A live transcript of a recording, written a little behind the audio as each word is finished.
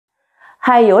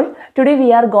Hi all, today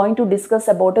we are going to discuss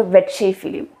about a wedge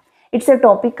film. It's a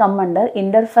topic come under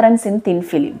interference in thin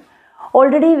film.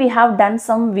 Already we have done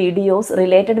some videos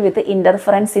related with the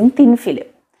interference in thin film.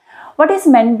 What is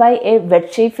meant by a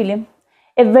wedge film?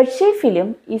 A wedge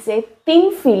film is a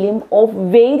thin film of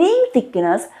varying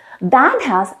thickness that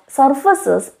has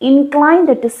surfaces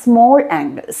inclined at small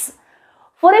angles.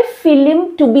 For a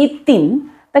film to be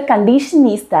thin, the condition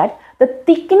is that the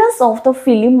thickness of the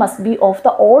film must be of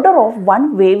the order of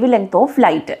one wavelength of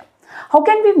light. How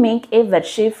can we make a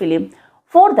wedge film?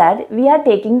 For that, we are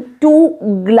taking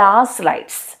two glass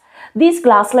slides. These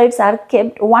glass slides are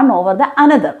kept one over the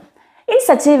another in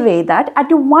such a way that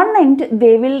at one end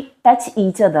they will touch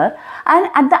each other, and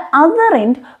at the other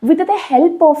end, with the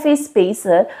help of a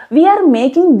spacer, we are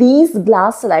making these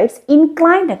glass slides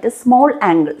inclined at small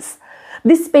angles.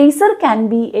 This spacer can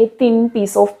be a thin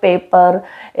piece of paper,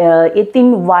 a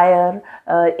thin wire,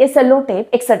 a cello tape,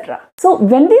 etc. So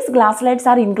when these glass slides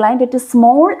are inclined at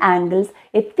small angles,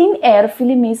 a thin air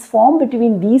film is formed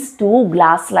between these two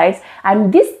glass slides,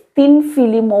 and this thin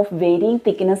film of varying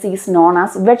thickness is known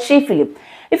as wedge film.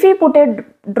 If we put a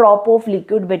drop of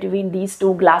liquid between these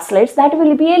two glass slides, that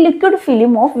will be a liquid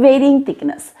film of varying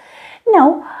thickness.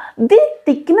 Now, the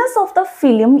thickness of the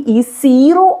film is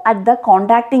 0 at the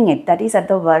contacting edge, that is at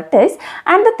the vertex,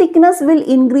 and the thickness will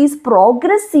increase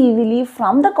progressively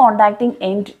from the contacting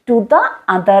end to the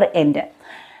other end.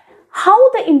 How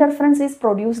the interference is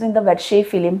produced in the wedge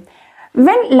film?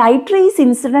 When light ray is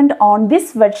incident on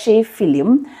this wedge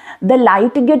film, the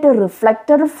light gets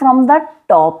reflected from the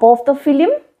top of the film,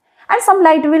 and some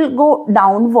light will go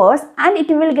downwards and it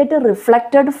will get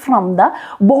reflected from the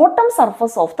bottom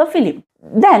surface of the film.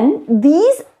 Then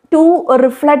these two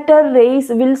reflector rays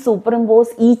will superimpose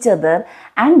each other,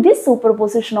 and this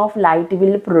superposition of light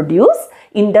will produce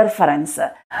interference.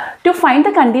 To find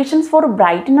the conditions for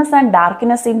brightness and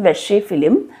darkness in wedge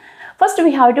film, first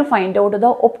we have to find out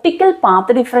the optical path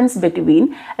difference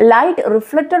between light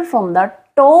reflected from the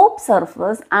top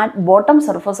surface and bottom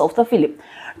surface of the film.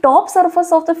 Top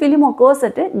surface of the film occurs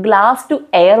at a glass to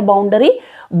air boundary.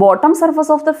 Bottom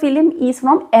surface of the film is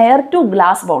from air to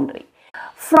glass boundary.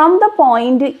 From the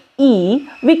point E,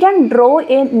 we can draw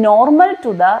a normal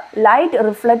to the light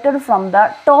reflected from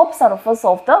the top surface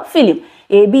of the film.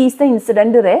 AB is the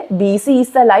incident ray, BC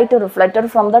is the light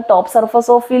reflected from the top surface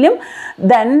of film,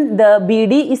 then the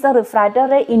BD is the refractor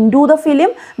ray into the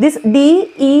film, this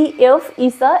DEF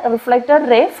is the reflected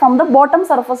ray from the bottom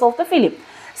surface of the film.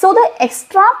 So the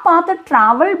extra path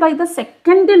traveled by the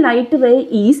second light ray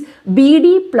is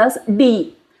BD plus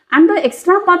DE, and the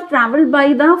extra path traveled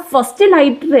by the first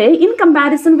light ray in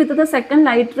comparison with the second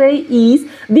light ray is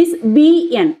this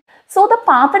BN. So the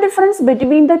path difference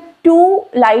between the two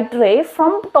light rays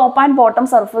from top and bottom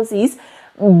surface is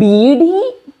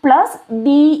BD plus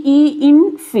DE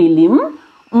in film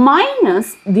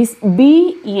minus this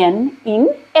BN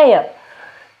in air.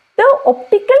 The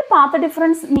optical path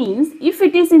difference means if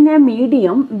it is in a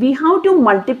medium, we have to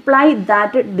multiply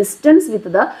that distance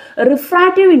with the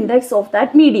refractive index of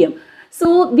that medium.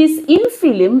 So this in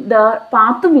film, the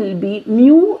path will be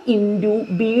mu into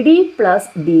BD plus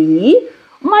DE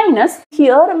minus,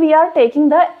 here we are taking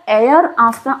the air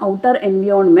as the outer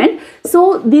environment.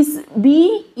 So this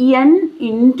Bn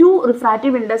into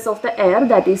refractive index of the air,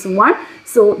 that is 1.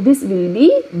 So this will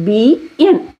be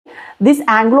Bn. This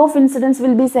angle of incidence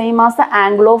will be same as the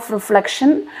angle of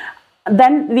reflection.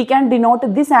 Then we can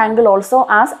denote this angle also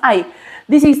as I.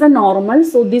 This is the normal,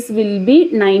 so this will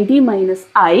be 90 minus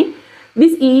I.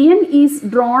 This En is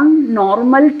drawn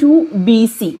normal to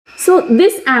BC. So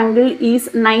this angle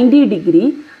is 90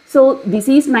 degree. So this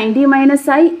is 90 minus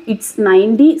I, it's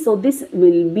 90. So this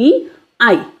will be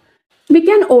I. We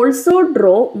can also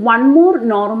draw one more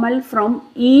normal from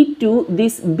E to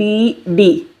this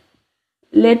BD.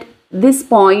 Let this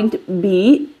point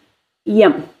be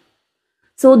M.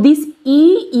 So this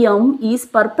EM is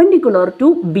perpendicular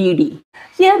to BD.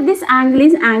 Here this angle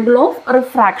is angle of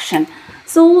refraction.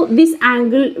 So this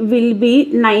angle will be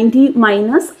 90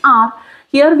 minus R.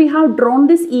 Here we have drawn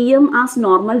this EM as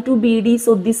normal to BD.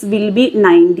 So this will be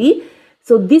 90.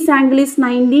 So this angle is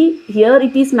 90. Here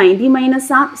it is 90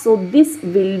 minus R. So this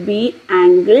will be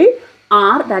angle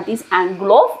R, that is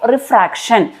angle of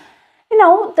refraction.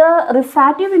 Now the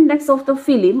refractive index of the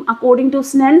film according to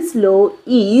Snell's law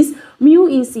is mu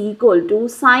is equal to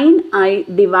sin I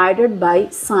divided by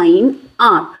sin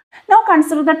R. Now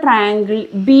consider the triangle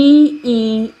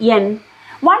BEN.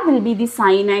 What will be the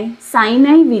sin I? Sin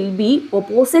I will be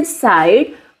opposite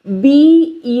side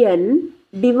BEN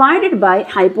divided by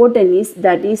hypotenuse,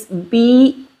 that is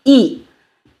BE,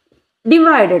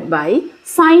 divided by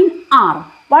sin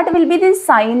R. What will be the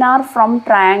sin R from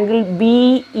triangle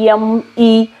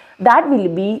BME? That will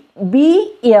be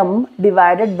BM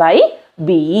divided by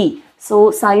BE.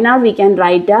 So sin R we can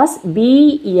write as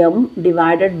BM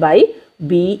divided by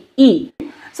BE.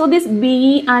 So this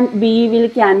BE and BE will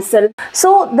cancel.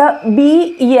 So the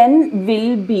BN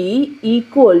will be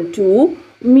equal to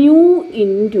mu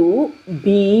into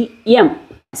BM.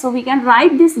 So we can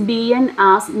write this BN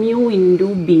as mu into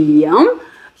BM.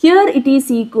 Here it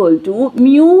is equal to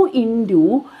mu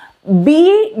into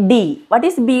BD. What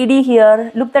is BD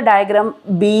here? Look the diagram,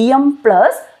 BM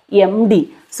plus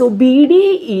MD. So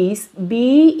BD is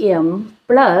BM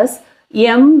plus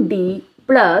MD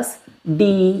plus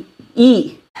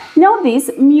DE. Now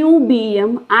this mu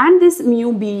BM and this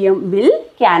mu BM will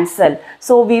cancel.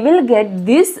 So we will get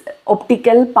this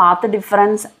optical path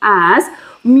difference as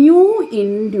mu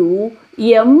into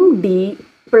MD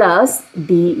plus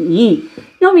DE.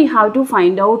 Now we have to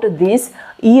find out this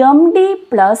MD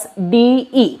plus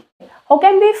DE. How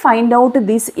can we find out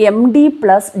this MD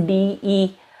plus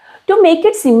DE? To make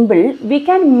it simple, we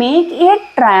can make a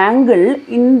triangle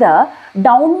in the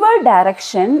downward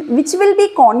direction which will be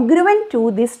congruent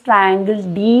to this triangle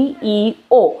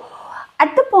DEO.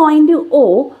 At the point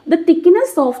O, the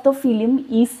thickness of the film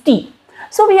is T.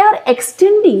 So we are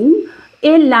extending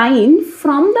a line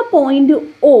from the point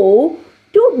O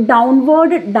to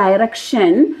downward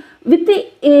direction with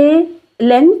a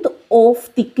length of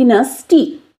thickness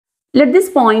T. Let this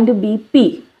point be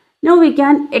P. Now we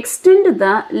can extend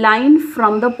the line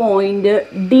from the point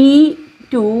D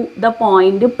to the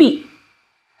point P.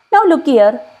 Now look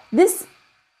here, this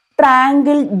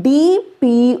triangle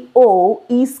DPO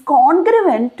is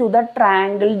congruent to the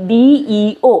triangle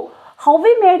DEO. How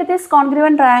we made this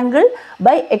congruent triangle?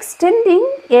 By extending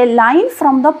a line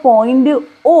from the point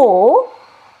O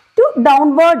to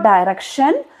downward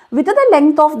direction with the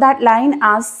length of that line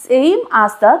as same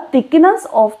as the thickness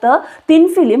of the thin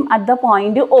film at the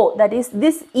point O. That is,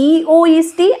 this EO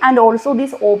is T and also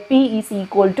this OP is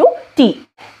equal to T.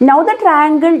 Now the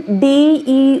triangle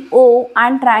DEO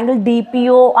and triangle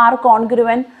DPO are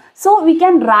congruent. So we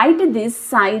can write this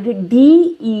side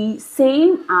DE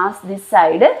same as this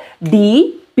side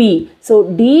DP. So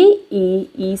DE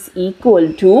is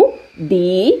equal to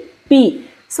DP.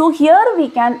 So here we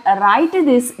can write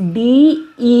this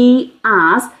DE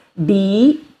as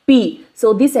DP.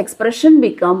 So this expression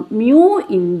become mu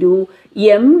into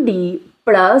MD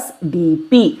plus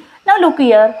DP. Now look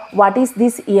here, what is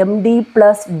this MD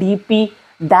plus DP?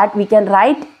 That we can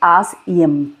write as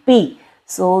MP.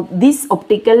 So this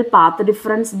optical path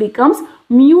difference becomes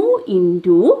mu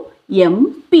into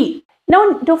MP.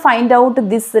 Now to find out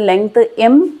this length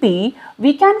MP,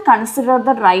 we can consider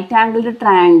the right angled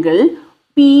triangle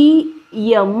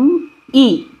PME.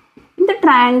 In the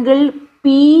triangle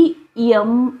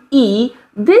PME,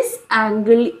 this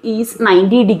angle is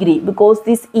 90 degree because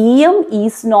this EM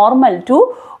is normal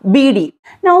to BD.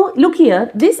 Now look here,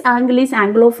 this angle is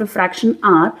angle of refraction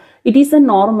R. It is a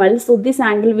normal, so this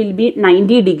angle will be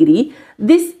 90 degree.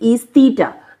 This is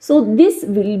theta. So this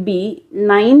will be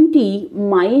 90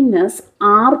 minus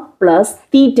R plus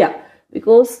theta,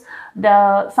 because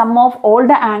the sum of all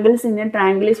the angles in a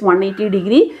triangle is 180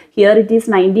 degree. Here it is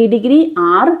 90 degree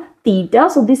R theta.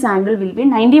 So this angle will be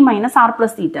 90 minus R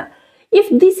plus theta. If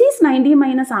this is 90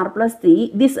 minus R plus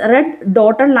 3, this red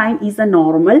dotted line is a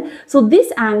normal. So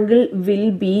this angle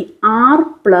will be R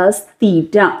plus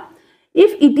theta.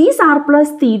 If it is R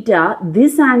plus theta,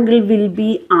 this angle will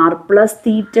be R plus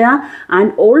theta,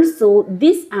 and also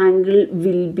this angle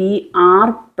will be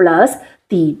R plus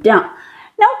theta.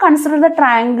 Now consider the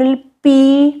triangle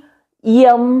PME.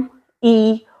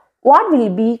 What will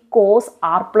be cos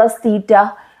R plus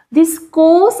theta? This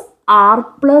cos R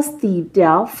plus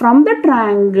theta from the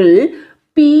triangle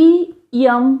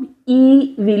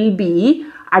PME will be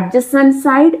adjacent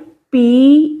side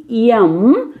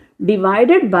PM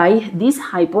divided by this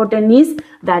hypotenuse,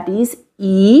 that is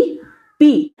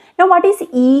EP. Now what is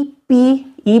EP?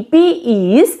 EP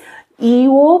is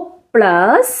EO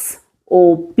plus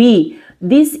OP.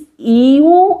 This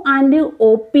EO and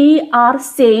OP are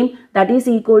same, that is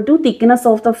equal to thickness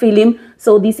of the film.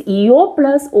 So this EO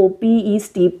plus OP is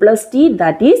T plus T,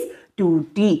 that is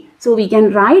 2T. So we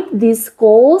can write this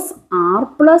cos R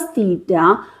plus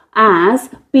theta as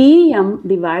PM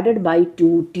divided by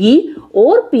 2T,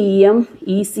 or PM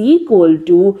is equal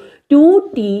to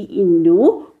 2T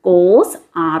into cos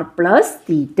R plus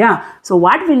theta. So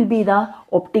what will be the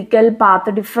optical path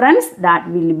difference? That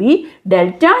will be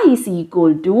delta is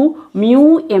equal to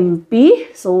mu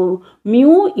MP. So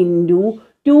mu into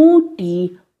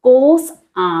 2T cos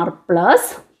R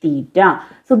plus theta.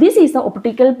 So this is the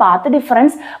optical path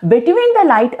difference between the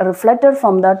light reflected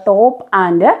from the top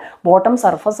and bottom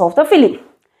surface of the film.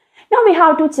 Now we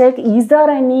have to check, is there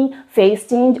any phase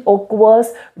change occurs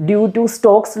due to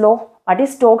Stokes law? What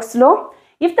is Stokes law?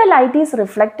 If the light is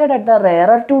reflected at the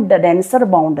rarer to the denser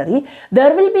boundary,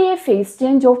 there will be a phase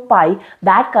change of pi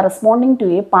that corresponding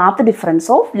to a path difference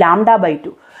of lambda by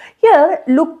 2. Here,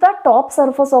 look the top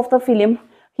surface of the film.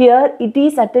 Here it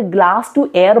is at a glass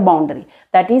to air boundary,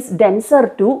 that is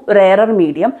denser to rarer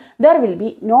medium. There will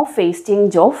be no phase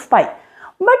change of pi.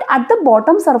 But at the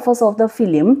bottom surface of the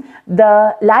film,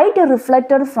 the light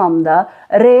reflected from the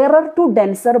rarer to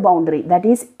denser boundary, that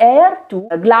is air to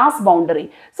glass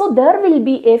boundary. So there will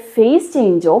be a phase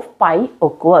change of pi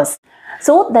occurs.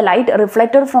 So the light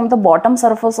reflected from the bottom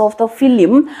surface of the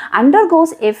film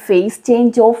undergoes a phase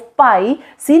change of pi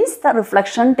since the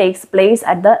reflection takes place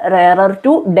at the rarer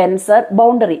to denser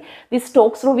boundary. This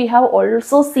Stokes law we have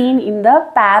also seen in the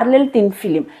parallel thin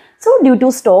film. So due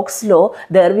to Stokes law,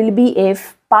 there will be a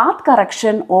path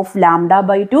correction of lambda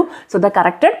by 2. So the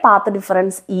corrected path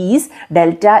difference is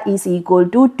delta is equal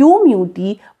to 2 mu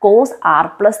t cos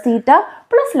r plus theta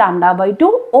plus lambda by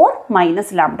 2 or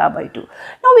minus lambda by 2.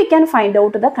 Now we can find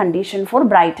out the condition for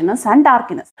brightness and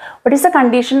darkness. What is the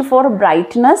condition for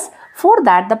brightness? For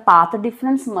that, the path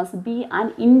difference must be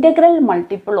an integral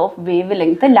multiple of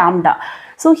wavelength lambda.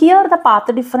 So here the path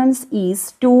difference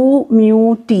is 2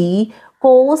 mu t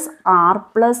cos r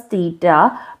plus theta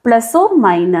plus or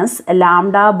minus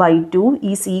lambda by 2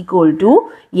 is equal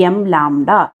to m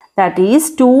lambda. That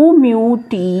is 2 mu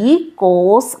t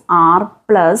cos r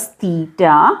plus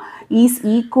theta is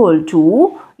equal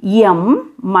to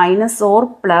m minus or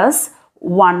plus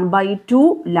 1 by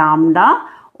 2 lambda,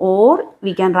 or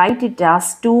we can write it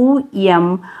as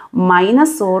 2m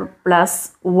minus or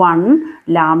plus 1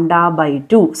 lambda by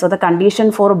 2. So the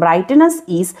condition for brightness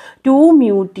is 2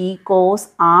 mu t cos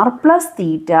r plus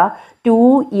theta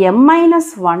 2m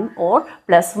minus 1 or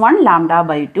plus 1 lambda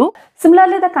by 2.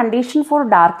 Similarly, the condition for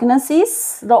darkness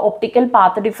is the optical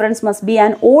path difference must be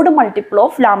an odd multiple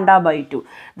of lambda by 2.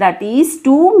 That is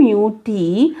 2 mu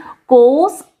t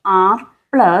cos r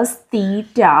plus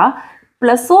theta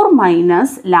plus or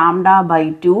minus lambda by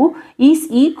 2 is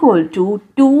equal to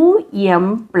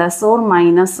 2m plus or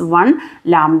minus 1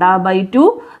 lambda by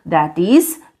 2. That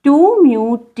is 2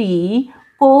 mu t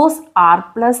cos r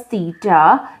plus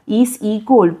theta is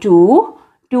equal to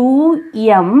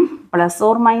 2m plus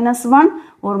or minus 1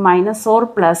 or minus or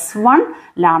plus 1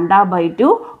 lambda by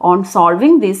 2. On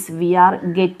solving this, we are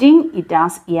getting it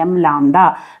as m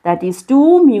lambda. That is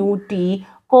 2 mu t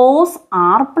cos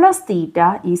r plus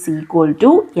theta is equal to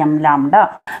m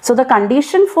lambda. So the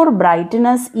condition for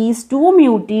brightness is 2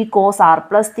 mu t cos r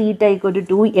plus theta equal to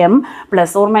 2m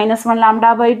plus or minus 1 lambda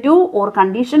by 2, or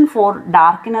condition for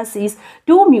darkness is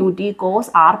 2 mu t cos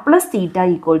r plus theta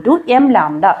equal to m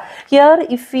lambda. Here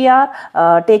if we are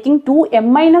taking 2m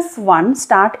minus 1,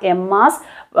 start m as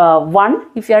 1.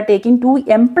 If you are taking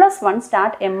 2m plus 1,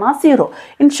 start m as 0.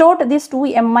 In short, this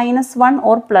 2m minus 1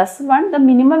 or plus 1, the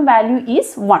minimum value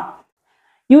is 1.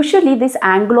 Usually this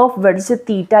angle of wedge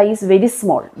theta is very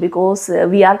small because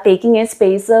we are taking a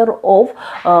spacer of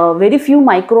very few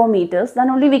micrometers. Then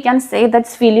only we can say that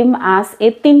film as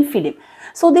a thin film.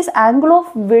 So this angle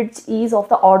of wedge is of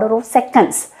the order of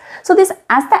seconds. So this,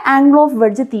 as the angle of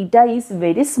wedge theta is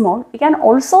very small, we can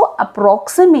also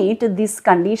approximate this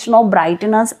condition of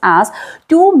brightness as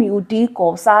 2 mu t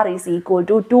cos r is equal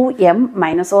to 2m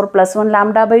minus or plus 1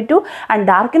 lambda by 2, and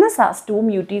darkness as 2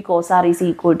 mu t cos r is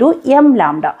equal to m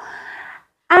lambda.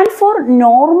 And for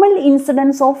normal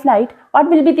incidence of light, what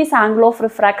will be this angle of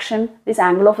refraction? This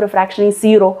angle of refraction is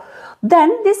 0.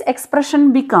 Then this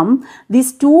expression become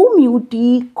this 2 mu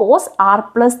t cos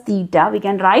r plus theta, we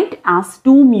can write as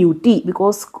 2 mu t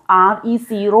because r is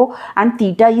 0 and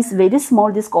theta is very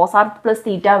small. This cos r plus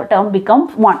theta term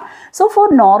becomes 1. So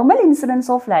for normal incidence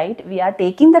of light, we are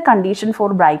taking the condition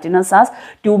for brightness as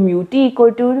 2 mu t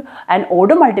equal to an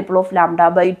odd multiple of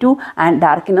lambda by 2, and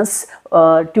darkness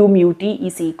 2 mu t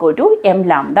is equal to m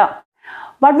lambda.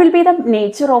 What will be the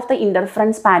nature of the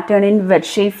interference pattern in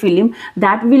wedge-shaped film?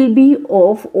 That will be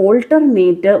of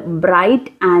alternate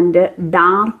bright and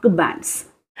dark bands.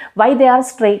 Why they are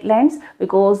straight lines?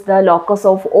 Because the locus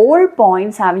of all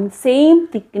points having same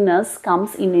thickness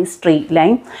comes in a straight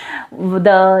line.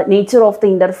 The nature of the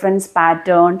interference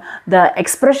pattern, the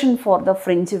expression for the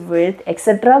fringe width,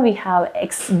 etc. we have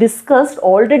discussed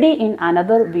already in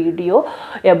another video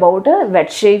about a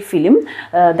wedge-shaped film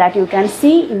that you can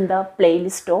see in the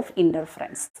playlist of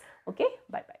interference. Okay,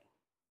 bye bye.